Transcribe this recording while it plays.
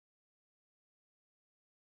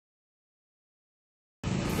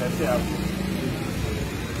से आप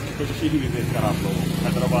कुछ ही विजिट करा आप लोगों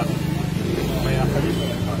हैदराबाद मैं यहाँ खरीद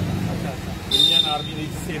रहा था। इंडियन आर्मी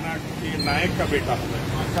सेना के नायक का बेटा हूँ मैं,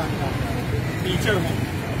 टीचर हूँ।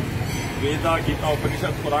 वेदा गीता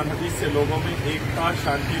उपनिषद कुरान हदीस से लोगों में एकता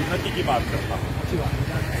शांति उन्नति की बात करता हूँ,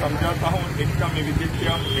 समझाता हूँ। एकम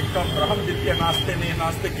विदित्यम एकम ब्रह्म द्वितीय नास्ते ने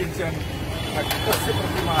नास्ते किंचन तस्य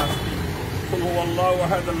प्रतिमा अस्ति कुल हुवल्लाहु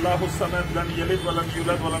अहद अल्लाहु समद लम यलिद वलम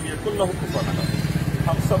यूलद वलम यकुल लहु कुफुवन अहद।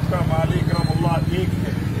 हम सबका मालिक रब अल्लाह एक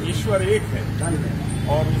है, ईश्वर एक है,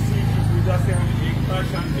 और उसी की पूजा से हम एकता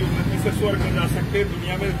शांति उन्नति से स्वर्ग में जा सकते हैं,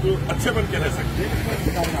 दुनिया में जो अच्छे बन के रह सकते हैं,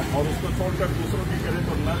 और उसको छोड़कर दूसरों की करें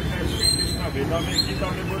तो नर्क है। श्री कृष्ण वेदा में गीता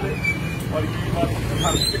में बोले, और ये बात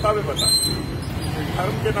धार्मिक किताबें बताएं।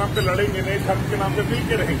 धर्म के नाम पे लड़ेंगे नहीं, धर्म के नाम पे मिल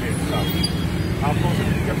के रहेंगे। आप लोगों से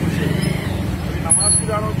मिलकर पूछिए, अभी नमाज की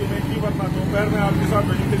जा रहा हूँ जुमे की, वरना दोपहर में आपके साथ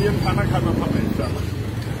वेजिटेरियन खाना खाता था मैं इंशाल्लाह,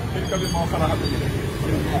 फिर कभी मौका रहा तो मिलेंगे।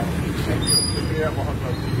 शुक्रिया बहुत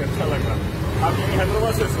बहुत, ठीक है, अच्छा लगा। आप यही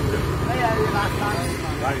हैदराबाद से सुनते हैं?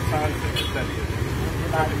 राजस्थान से। चलिए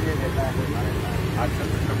अच्छा,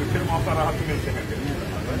 कभी फिर मौका रहा तो मिलते हैं।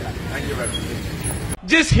 Thank you very much.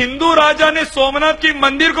 जिस हिंदू राजा ने सोमनाथ की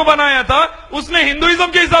मंदिर को बनाया था, उसने हिंदुइज्म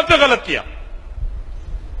के हिसाब से गलत किया,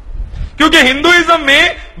 क्योंकि हिंदुइज्म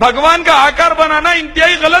में भगवान का आकार बनाना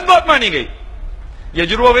इंतहाई गलत बात मानी गई।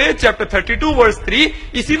 यजुर्वेद चैप्टर 32 वर्स 3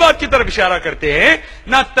 इसी बात की तरफ इशारा करते हैं,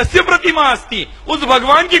 ना तस्य प्रतिमा अस्ति, उस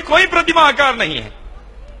भगवान की कोई प्रतिमा आकार नहीं है।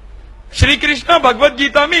 श्री कृष्ण भगवत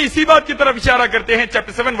गीता में इसी बात की तरफ इशारा करते हैं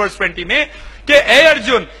चैप्टर 7 वर्स 20 में कि ए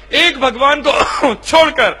अर्जुन, एक भगवान को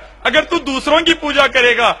छोड़कर अगर तू दूसरों की पूजा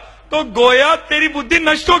करेगा तो गोया तेरी बुद्धि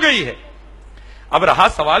नष्ट हो गई है। अब रहा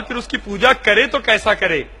सवाल फिर उसकी पूजा करे तो कैसा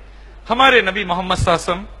करे। हमारे नबी मोहम्मद सल्लल्लाहु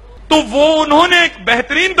अलैहि वसल्लम, तो वो उन्होंने एक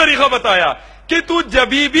बेहतरीन तरीका बताया कि तू जब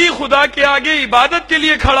भी खुदा के आगे इबादत के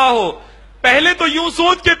लिए खड़ा हो, पहले तो यूं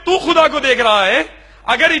सोच के तू खुदा को देख रहा है,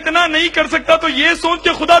 अगर इतना नहीं कर सकता तो ये सोच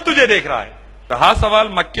के खुदा तुझे देख रहा है। रहा सवाल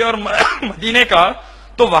मक्के और मदीने का,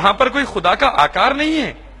 तो वहां पर कोई खुदा का आकार नहीं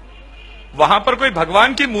है, वहां पर कोई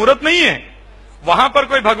भगवान की मूर्त नहीं है, वहां पर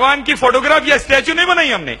कोई भगवान की फोटोग्राफ या स्टैचू नहीं बनाई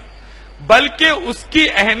हमने, बल्कि उसकी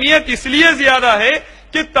अहमियत इसलिए ज्यादा है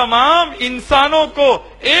कि तमाम इंसानों को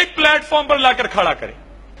एक प्लेटफॉर्म पर लाकर खड़ा करे,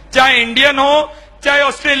 चाहे इंडियन हो, चाहे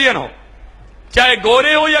ऑस्ट्रेलियन हो, चाहे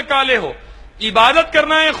गोरे हो या काले हो। इबादत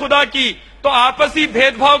करना है खुदा की तो आपसी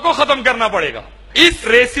भेदभाव को खत्म करना पड़ेगा। इस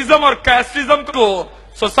रेसिज्म और कास्टिज्म को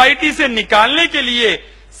सोसाइटी से निकालने के लिए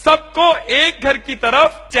सबको एक घर की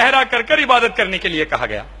तरफ चेहरा कर इबादत करने के लिए कहा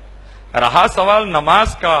गया। रहा सवाल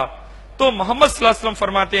नमाज का, तो मोहम्मद सल्लल्लाहु अलैहि वसल्लम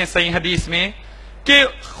फरमाते हैं सही हदीस में कि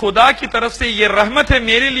खुदा की तरफ से ये रहमत है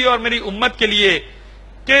मेरे लिए और मेरी उम्मत के लिए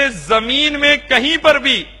कि जमीन में कहीं पर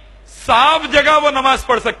भी साफ जगह वो नमाज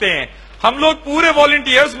पढ़ सकते हैं। हम लोग पूरे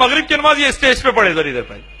वॉलंटियर्स मगरिब की नमाज ये स्टेज पे पढ़े जरी देर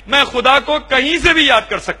भाई, मैं खुदा को कहीं से भी याद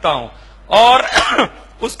कर सकता हूं, और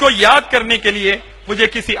उसको याद करने के लिए मुझे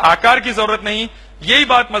किसी आकार की जरूरत नहीं। यही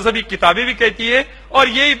बात मजहबी किताबें भी कहती है, और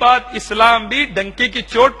यही बात इस्लाम भी डंके की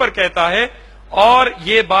चोट पर कहता है, और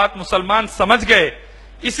ये बात मुसलमान समझ गए।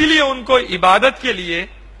 इसीलिए उनको इबादत के लिए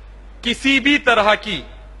किसी भी तरह की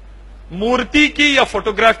मूर्ति की या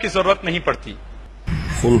फोटोग्राफ की जरूरत नहीं पड़ती।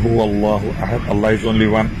 Qul huwallahu ahad, Allah is only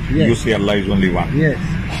one. Yes. You say Allah is only one. Yes.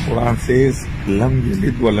 Quran says, lam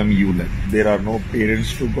yalid wa lam yulad. There are no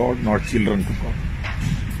parents to God nor children to God.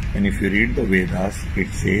 And if you read the Vedas,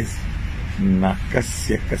 it says, na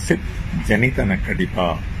kasya kasit janita na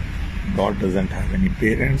kadipa. God doesn't have any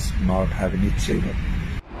parents nor have any children.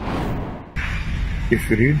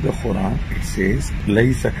 If you read the Quran, it says,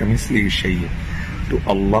 laisa kamislihi shay'un. To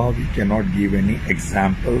Allah we cannot give any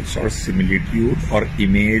examples or similitude or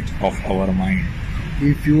image of our mind.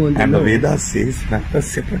 If you want to and know, the Vedas says,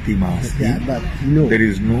 Natasya Pratimasti. yeah, but no. There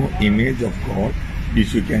is no image of God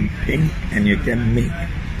which you can think and you can make.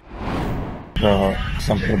 The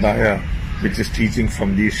Sampradaya, which is teaching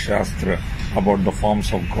from these Shastra about the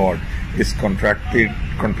forms of God, is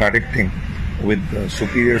contradicting with the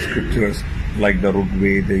superior scriptures like the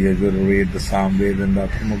Rigveda, the Yajurveda, the Samveda and the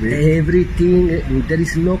Atharvaveda. Everything, there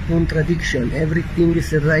is no contradiction. Everything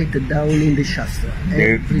is right down in the Shastra.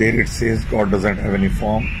 There it says God doesn't have any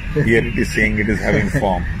form. Here it is saying it is having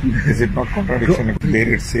form. Is it not contradiction?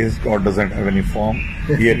 There it says God doesn't have any form.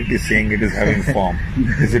 Here it is saying it is having form.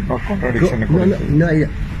 Is it not contradiction? No.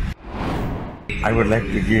 I would like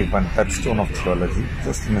to give one touchstone of theology,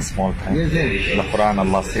 just in a small time. Yes, yes. In the Quran,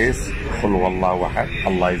 Allah says, Qul huwallahu ahad,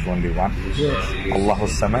 Allah is only one. Yes. Allahu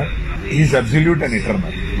samad, He is absolute and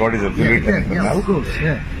eternal. God is absolute and eternal. Yeah, of course,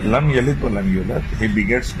 yeah. Lam yalid wa lam yulad, He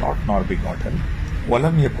begets not nor begotten.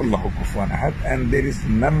 Walam yakul lahu kufuwan ahad, and there is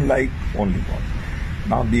none like only God.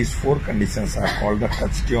 Now these 4 conditions are called the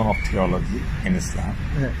touchstone of theology in Islam.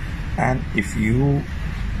 And if you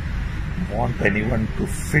want anyone to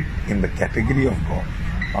fit in the category of God,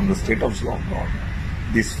 on the status of God,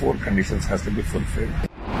 these 4 conditions has to be fulfilled.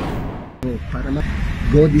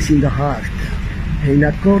 God is in the heart, and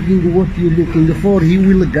according to what you're looking for, He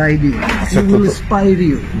will guide you. He will inspire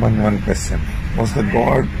you. One question. Was the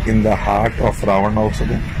God in the heart of Ravana also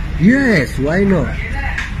then? Yes, why not?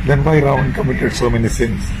 Then why Ravana committed so many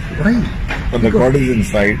sins? Why? When the God is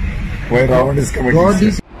inside, why Ravana is committing God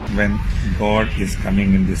sins? When God is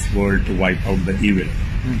coming in this world to wipe out the evil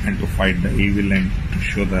and to fight the evil and to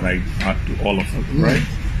show the right path to all of us, right?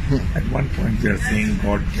 At one point we are saying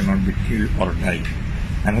God cannot be killed or die.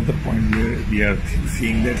 Another point we are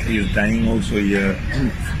seeing that He is dying also here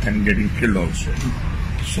and getting killed also.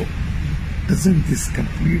 So doesn't this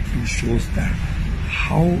completely shows that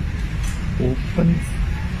how open,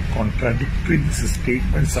 contradictory these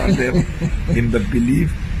statements are there in the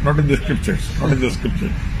belief, not in the scriptures,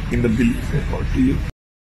 in the belief according to you?